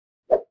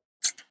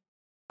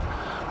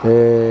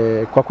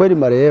Kwa kweli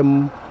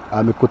marehemu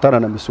amekutana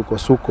na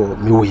misukosuko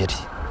miwili.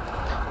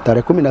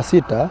 Tarehe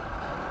 16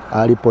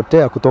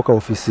 alipotea kutoka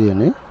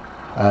ofisini.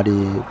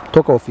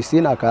 Alitoka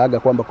ofisini akaaga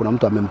kwamba kuna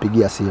mtu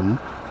amempigia simu.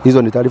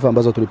 Hizo ni taarifa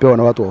ambazo tulipewa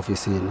na watu wa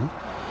ofisini.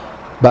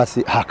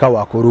 Basi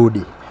hakawa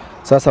kurudi.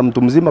 Sasa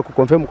mtu mzima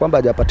kukonfirm kwamba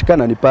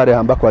hajapatikana ni pale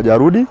ambako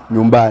hajarudi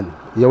nyumbani.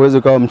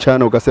 Yaweze kawa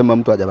mchana ukasema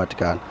mtu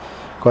hajapatikana.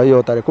 Kwa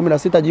hiyo tarehe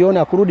 16 jioni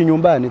akurudi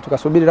nyumbani,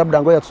 tukasubiri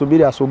labda ngoja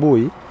tusubiri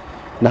asubuhi,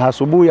 na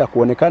asubuhi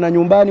hakuonekana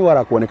nyumbani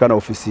wala kuonekana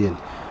ofisini.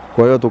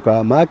 Kwa hiyo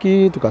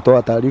tukamaki,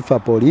 tukatoa taarifa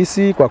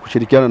polisi kwa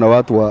kushirikiana na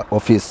watu wa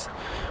ofisi.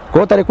 Kwa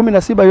hiyo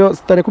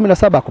tarehe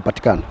 17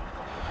 hakupatikana.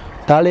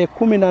 Tarehe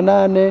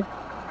 18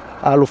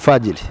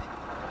 alfajiri.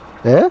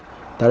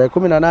 Tarehe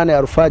 18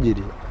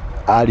 alfajiri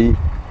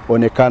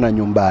alionekana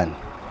nyumbani.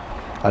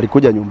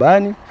 Alikuja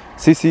nyumbani,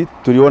 sisi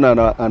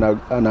tuliona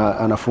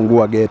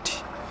anafungua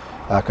geti.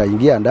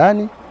 Akaingia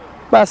ndani,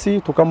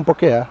 basi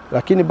tukampokea,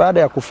 lakini baada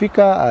ya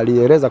kufika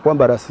alieleza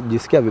kwamba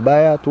anajisikia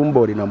vibaya,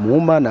 tumbo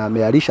linamuuma na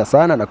ameharisha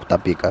sana na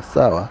kutapika.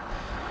 Sawa.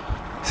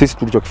 Sisi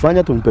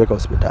tulichokifanya tulimpeleka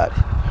hospitali.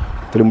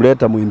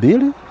 Tulimleta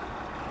Muhimbili,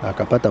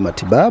 akapata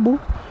matibabu,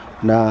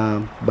 na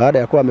baada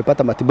ya kuwa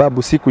amepata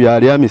matibabu siku ya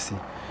Alhamisi,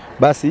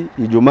 basi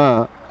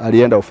Ijumaa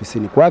alienda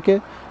ofisini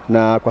kwake,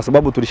 na kwa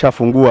sababu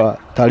tulishafungua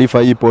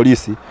taarifa hii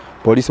polisi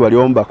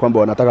waliomba kwamba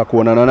wanataka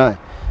kuonana naye.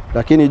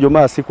 Lakini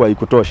Ijumaa siku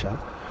haikutosha.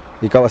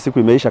 Ikawa siku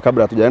imeisha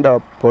kabla hatujaenda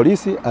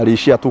polisi,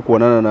 aliishia tu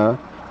kuonana na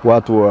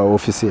watu wa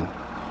ofisini.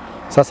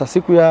 Sasa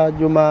siku ya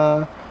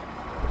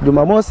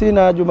Jumamosi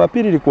na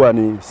Jumapili ilikuwa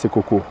ni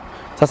sikukuu.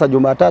 Sasa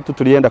Jumatatu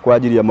tulienda kwa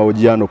ajili ya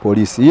mahojiano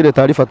polisi. Ile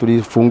taarifa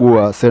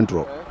tulifungua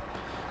Central.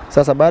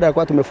 Sasa baada ya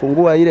kuwa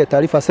tumefungua ile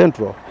taarifa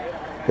Central,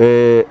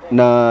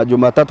 na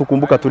Jumatatu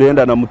kumbuka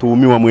tulienda na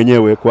mtuhumiwa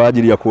mwenyewe kwa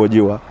ajili ya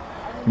kuhojiwa.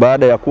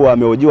 Baada ya kuwa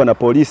amehojiwa na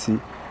polisi,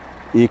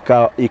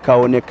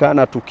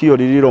 ikaonekana tukio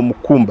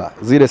lililomkumba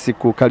zile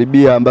siku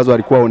karibia ambazo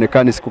alikuwa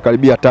aonekani siku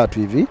karibia 3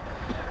 hivi,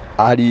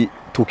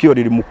 tukio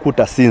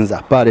lilimkuta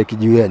Sinza pale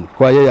kijiweni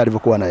kwa yeye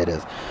alivyokuwa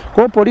anaeleza.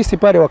 Kwa polisi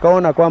pale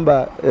wakaona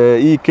kwamba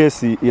hii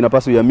kesi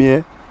inapaswa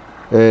ihamie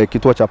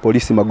kituo cha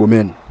polisi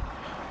Magomeni.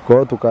 Kwa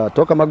hiyo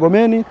tukatoka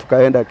Magomeni,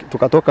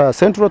 tukatoka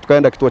Central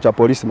tukaenda kituo cha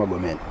polisi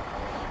Magomeni.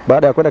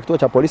 Baada ya kwenda kituo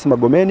cha polisi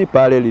Magomeni,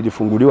 pale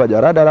lilifunguliwa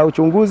jarada la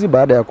uchunguzi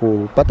baada ya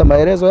kupata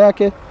maelezo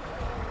yake,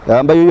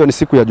 ambayo hiyo ni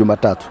siku ya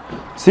Jumatatu.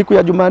 Siku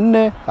ya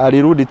Jumanne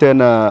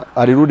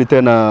alirudi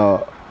tena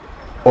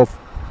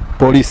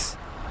polisi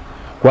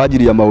kwa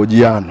ajili ya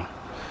mahojiano.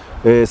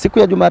 Siku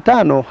ya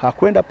Jumatano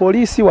hakwenda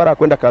polisi wala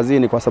kwenda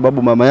kazini kwa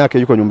sababu mama yake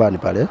yuko nyumbani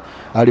pale.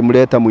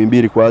 Alimleta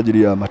Muhimbili kwa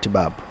ajili ya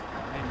matibabu.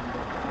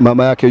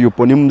 Mama yake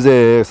yupo, ni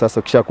mzee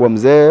sasa, kisha kuwa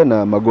mzee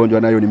na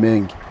magonjwa nayo ni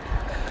mengi.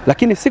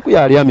 Lakini siku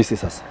ya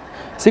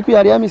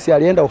Alhamisi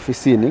alienda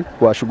ofisini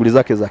kwa shughuli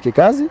zake za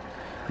kikazi,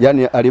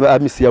 yani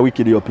Alhamisi ya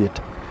wiki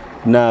iliyopita.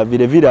 Na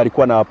vile vile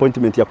alikuwa na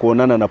appointment ya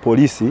kuonana na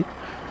polisi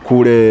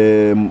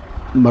kule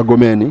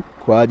Magomeni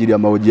kwa ajili ya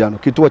mahojiano,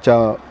 kituo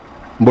cha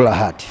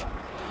Mbulahati.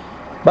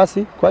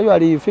 Basi kwa hiyo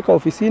alifika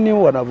ofisini,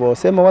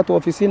 wanavyosema watu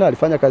ofisini,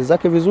 alifanya kazi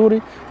zake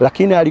vizuri,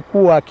 lakini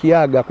alikuwa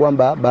akiaga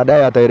kwamba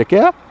baadaye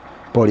ataelekea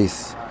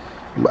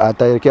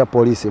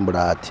polisi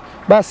Mbulahati.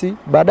 Basi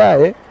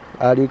baadaye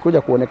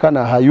alikuja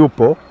kuonekana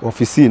hayupo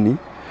ofisini.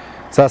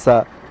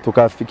 Sasa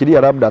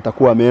tukafikiria labda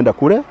atakuwa ameenda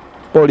kule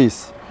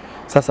polisi.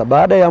 Sasa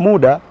baada ya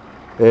muda,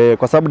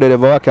 kwa sababu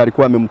dereva wake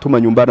alikuwa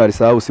amemtuma nyumbani,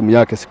 alisahau simu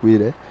yake siku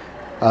ile,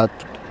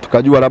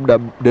 tukajua labda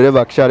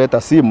dereva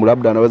akishaleta simu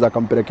labda anaweza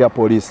akampelekea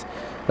polisi.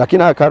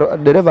 Lakini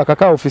dereva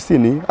akakaa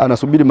ofisini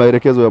anasubiri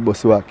maelekezo ya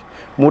bosi wake.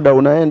 Muda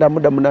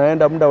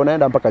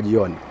unaenda mpaka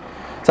jioni.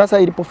 Sasa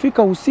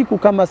ilipofika usiku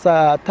kama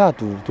saa 3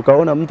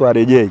 tukaona mtu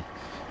arejei.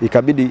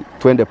 Ikabidi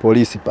twende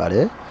polisi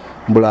pale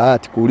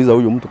Mbulahati kuuliza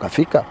huyu mtu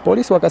kafika.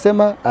 Polisi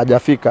wakasema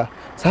hajafika.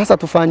 Sasa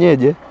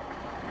tufanyeje?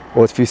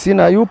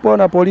 Ofisini hayupo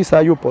na polisi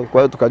hayupo.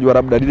 Kwa hiyo tukajua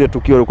labda lile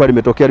tukio lilikuwa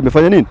limetokea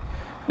limefanya nini?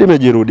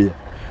 Limejirudia.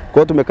 Kwa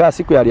hiyo tumekaa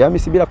siku ya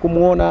Alhamisi bila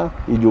kumuona,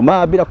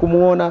 Ijumaa bila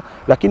kumuona,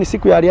 lakini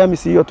siku ya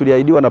Alhamisi hiyo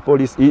tuliahidiwa na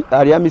polisi.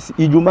 Alhamisi,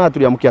 Ijumaa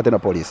tuliamkia tena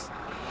polisi.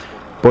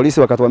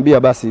 Polisi wakatuambia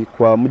basi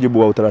kwa mujibu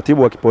wa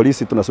utaratibu wa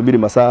kipolisi tunasubiri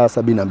masaa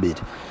 72.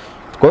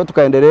 Kwa hiyo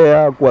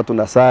tukaendelea kuwa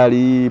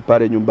tunasali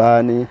pale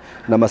nyumbani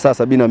na masaa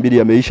 72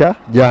 yameisha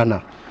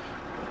jana.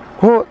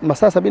 Kwa hiyo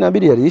masaa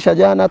 72 yaliisha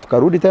jana,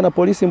 tukarudi tena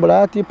polisi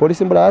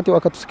Mbulahati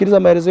wakatusikiliza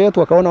maelezo yetu,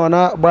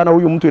 wakaona bwana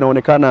huyu mtu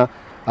inaonekana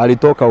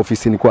alitoka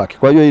ofisini kwake.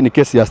 Kwa hiyo hii ni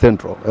kesi ya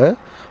Central,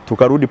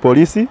 tukarudi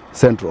polisi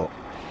Central.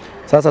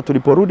 Sasa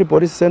tuliporudi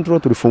polisi Central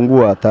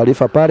tulifungua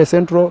taarifa pale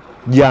Central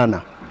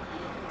jana.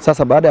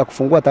 Sasa baada ya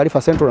kufungua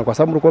taarifa Central na kwa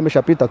sababu ulikuwa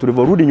umeshapita,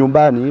 tulivorudi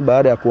nyumbani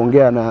baada ya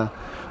kuongea na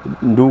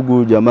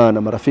ndugu jamaa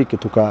na marafiki,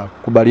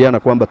 tukakubaliana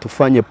kwamba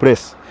tufanye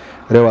press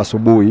leo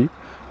asubuhi,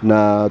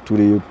 na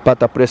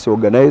tulipata press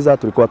organizer.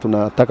 Tulikuwa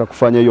tunataka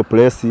kufanya hiyo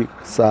press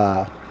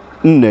saa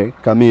 4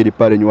 kamili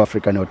pale New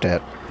African Hotel.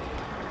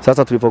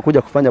 Sasa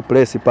tulipokuja kufanya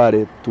press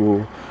pale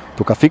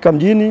tukafika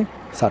mjini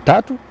saa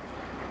 3.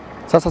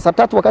 Sasa saa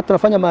 3 wakati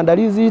tunafanya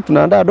maandalizi,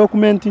 tunaandaa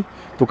dokumenti,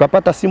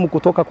 tukapata simu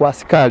kutoka kwa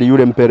askari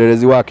yule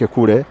mpelelezi wake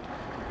kule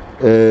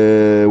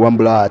wa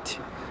Mlahati.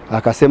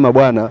 Akasema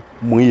bwana,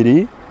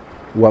 mwili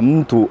wa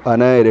mtu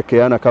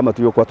anayeelekeana kama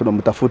tuliokuwa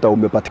tunamtafuta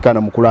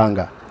umepatikana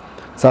Mkuranga.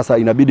 Sasa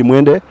inabidi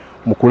muende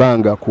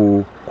Mkuranga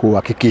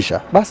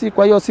kuhakikisha. Basi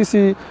kwa hiyo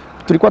sisi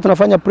tulikuwa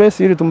tunafanya press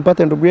ili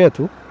tumpate ndugu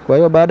yetu. Kwa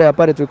hiyo baada ya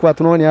pale tulikuwa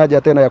tunaona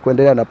haja tena ya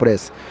kuendelea na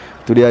press.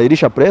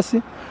 Tuliahirisha press,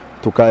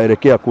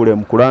 tukaelekea kule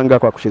Mkuranga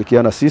kwa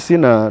kushirikiana sisi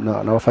na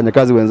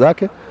wafanyakazi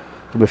wenzake.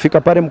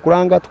 Tumefika pale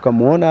Mkuranga,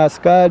 tukamuona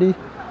askari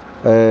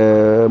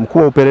mkuu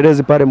wa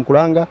upelelezi pale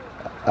Mkuranga,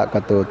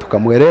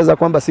 tukamueleza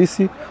kwamba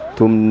sisi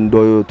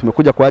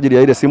tumekuja kwa ajili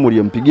ya ile simu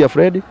aliyompigia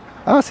Fred.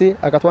 Basi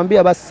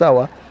akatuambia basi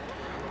sawa.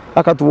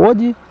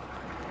 Akatuhoji,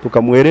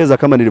 tukamueleza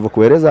kama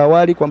nilivyokueleza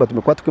awali kwamba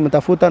tumekuwa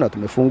tukimtafuta na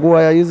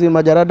tumefungua hizi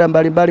majarada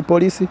mbalimbali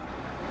polisi.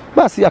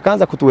 Basi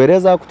akaanza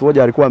kutueleza,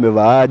 kutuhoja alikuwa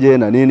amevaaje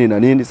na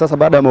nini. Sasa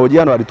baada ya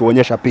mahojiano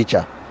alituonyesha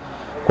picha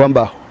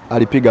kwamba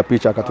alipiga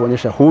picha,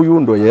 akatuonyesha huyu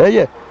ndo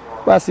yeye.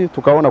 Basi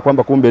tukaona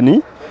kwamba kumbe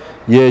ni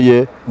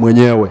yeye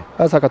mwenyewe.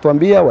 Sasa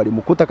akatuambia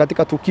walimkuta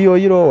katika tukio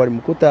hilo,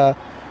 walimkuta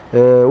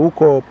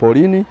huko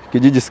porini,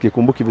 kijiji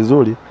sikikumbuki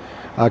vizuri,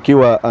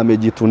 akiwa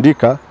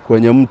amejitundika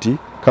kwenye mti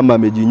kama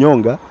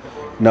amejinyonga,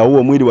 na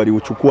huo mwili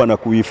waliuchukua na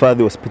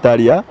kuhifadhi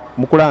hospitali ya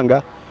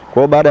Mkuranga.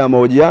 Kwa baada ya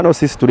mahojiano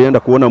sisi tulienda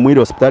kuona mwili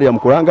hospitali ya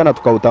Mkuranga na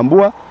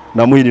tukautambua,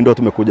 na mwili ndio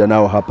tumekuja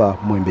nao hapa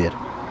Muhimbili.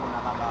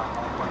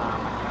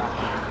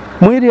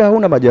 Mwili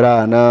hauna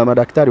majeraha na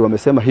madaktari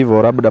wamesema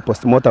hivyo, labda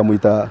postmortem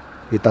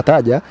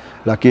itataja,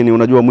 lakini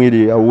unajua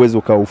mwili hauwezi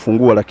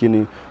ukaufungua,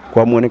 lakini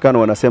kwa muonekano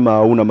wanasema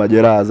hauna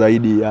majeraha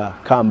zaidi ya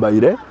kamba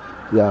ile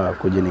ya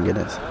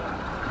kujining'iniza.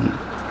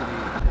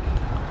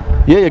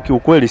 Yeye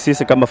kiukweli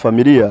sisi kama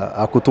familia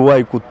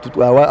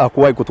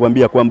hakuwahi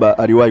kutuambia kwamba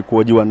aliwahi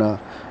kuhojiwa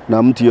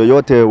na mtu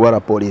yoyote wala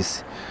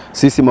polisi.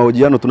 Sisi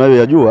mahojiano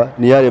tunayoyajua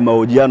ni yale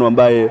mahojiano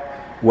ambaye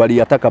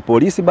waliyataka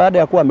polisi baada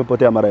ya kuwa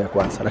amepotea mara ya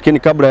kwanza. Lakini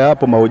kabla ya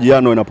hapo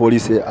mahojiano na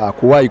polisi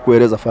hakuwahi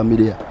kueleza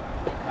familia.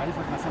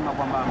 Taarifa tunasema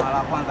kwamba mara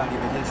ya kwanza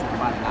alirejeshwa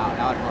nyumbani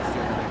na watu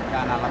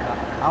wasiojulikana, labda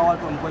hao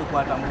watu ambao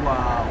kuwatambua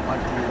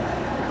watu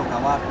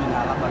kutoka wapi, na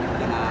labda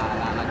alikuja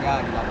na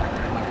gari, labda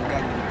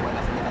magari ilikuwa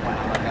inasemeka kwa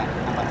namba gani?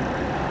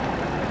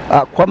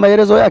 Kwa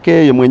maelezo yake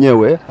yeye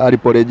mwenyewe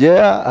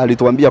aliporejea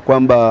alituambia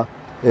kwamba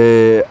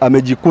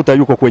amejikuta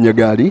yuko kwenye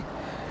gari,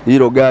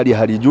 hilo gari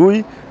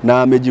halijui,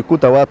 na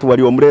amejikuta watu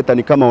waliomleta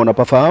ni kama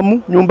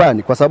wanapafahamu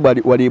nyumbani, kwa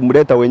sababu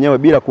walimleta wenyewe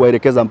bila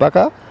kuwaelekeza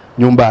mpaka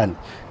nyumbani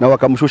na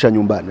wakamshusha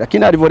nyumbani.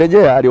 Lakini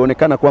alivyorejea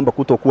alionekana kwamba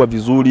kutokuwa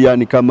vizuri,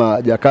 yani kama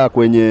hajakaa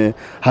kwenye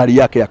hali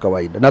yake ya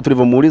kawaida. Na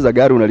tulivyomuuliza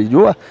gari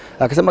unalijua?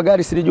 Akasema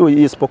gari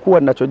silijui, isipokuwa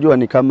ninachojua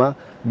ni kama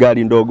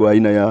gari ndogo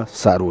aina ya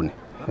saruni.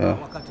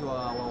 Wakati wa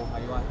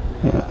uhai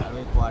wake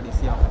alikuwa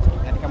alisia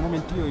katika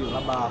moment hiyo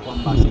labda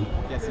kwamba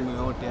sikupokea simu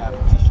yoyote ya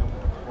vitisho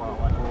kwa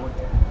watu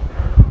wote.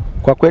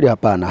 Kwa kweli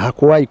hapana,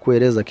 hakuwahi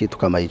kueleza kitu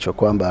kama hicho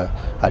kwamba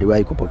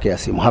aliwahi kupokea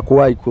simu.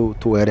 Hakuwahi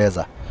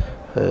kutueleza.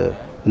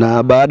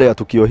 Na baada ya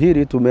tukio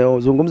hili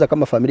tumezungumza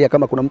kama familia,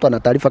 kama kuna mtu ana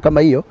taarifa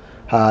kama hiyo,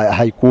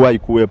 haikuwahi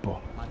kuwepo.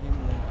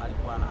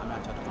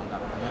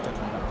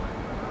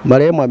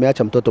 Marehemu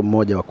ameacha mtoto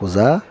mmoja wa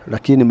kuzaa,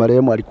 lakini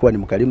marehemu alikuwa ni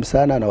mkarimu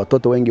sana na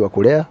watoto wengi wa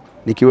kulea,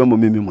 nikiwemo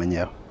mimi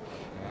mwenyewe.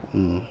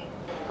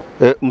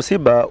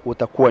 Msiba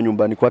utakuwa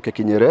nyumbani kwake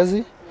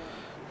Kinyerezi.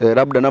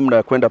 Labda namna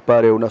ya kwenda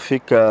pale,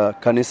 unafika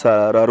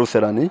kanisa la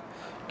Lutherani,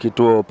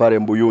 kituo pale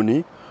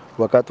Mbuyuni.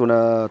 Wakati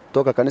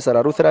unatoka kanisa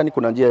la Lutherani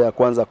kuna njia ya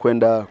kwanza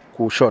kwenda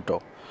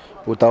kushoto,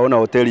 utaona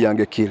hoteli ya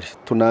Ngekili.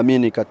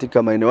 Tunaamini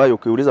katika maeneo hayo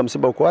ukiuliza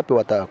msiba uko wapi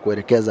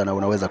watakuelekeza na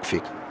unaweza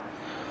kufika.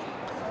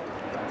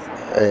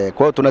 Kwa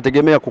hiyo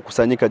tunategemea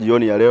kukusanyika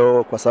jioni ya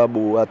leo, kwa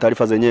sababu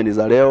taarifa zenyewe ni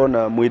za leo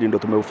na mwili ndo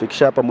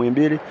tumeufikisha hapa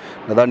Muhimbili.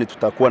 Nadhani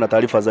tutakuwa na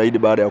taarifa zaidi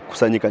baada ya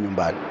kukusanyika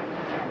nyumbani.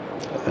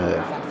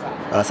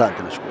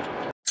 Asante, nashukuru.